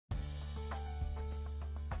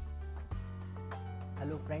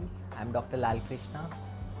Hello friends, I am Dr. Lal Krishna,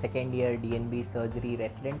 second year DNB surgery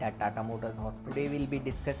resident at Tata Motors Hospital. Today we will be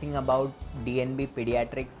discussing about Dnb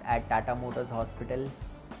Peadiatrics at Tata Motors Hospital.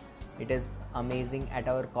 It is amazing at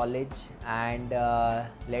our college, and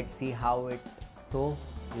let's see how it. So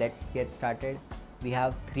let's get started. We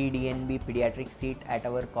have 3 Dnb pediatric seats at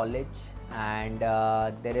our college, and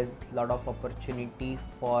there is a lot of opportunity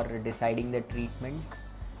for deciding the treatments,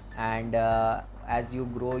 and as you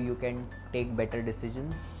grow you can take better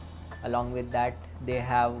decisions. Along with that, they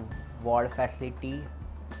have ward facility,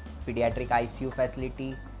 pediatric ICU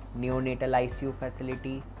facility, neonatal ICU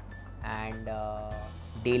facility, and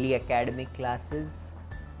daily academic classes.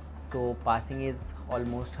 So passing is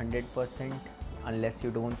almost 100% unless you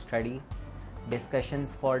don't study.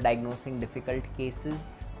 Discussions for diagnosing difficult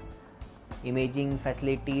cases, imaging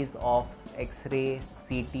facilities of X-ray,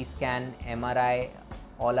 CT scan, MRI,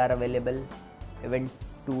 all are available. Even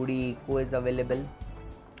 2D echo is available,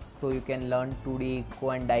 so you can learn 2D echo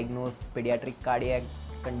and diagnose pediatric cardiac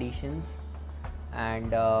conditions.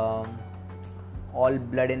 And all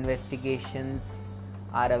blood investigations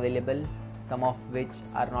are available. Some of which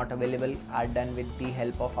are not available are done with the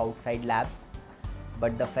help of outside labs,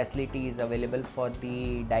 but the facility is available for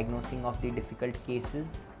the diagnosing of the difficult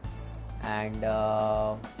cases, and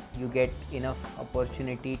you get enough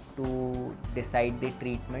opportunity to decide the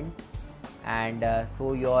treatment, and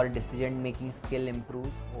so your decision making skill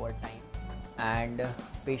improves over time. And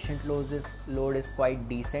patient load is quite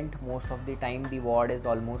decent. Most of the time the ward is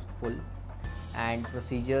almost full, and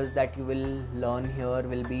procedures that you will learn here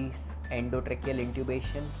will be endotracheal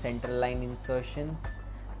intubation, central line insertion,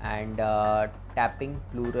 and tapping,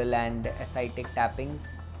 pleural and ascitic tappings,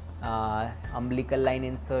 umbilical line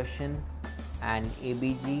insertion, and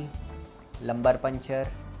ABG, lumbar puncture,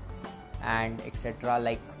 and etc.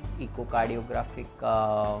 like echocardiographic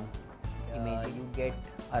imaging. You get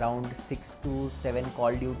around 6 to 7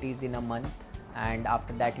 call duties in a month, and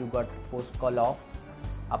after that you got post call off.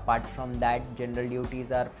 Apart from that, general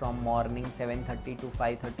duties are from morning 7:30 to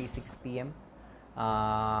 5:30, 6 p.m.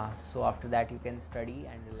 So after that you can study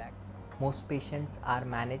and relax. Most patients are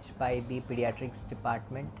managed by the pediatrics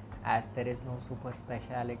department, as there is no super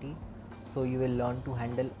speciality, so you will learn to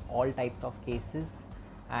handle all types of cases,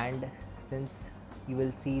 and since you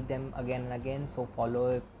will see them again and again, so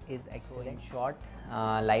follow-up is excellent. So in short,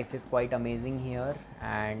 life is quite amazing here,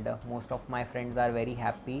 and most of my friends are very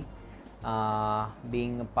happy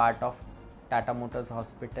being a part of Tata Motors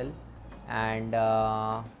Hospital, and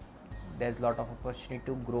there's a lot of opportunity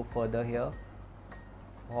to grow further here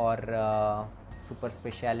for super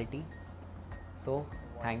speciality. So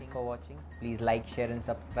thanks for watching. Please like, share and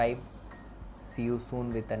subscribe. See you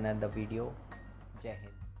soon with another video. Jai Hind.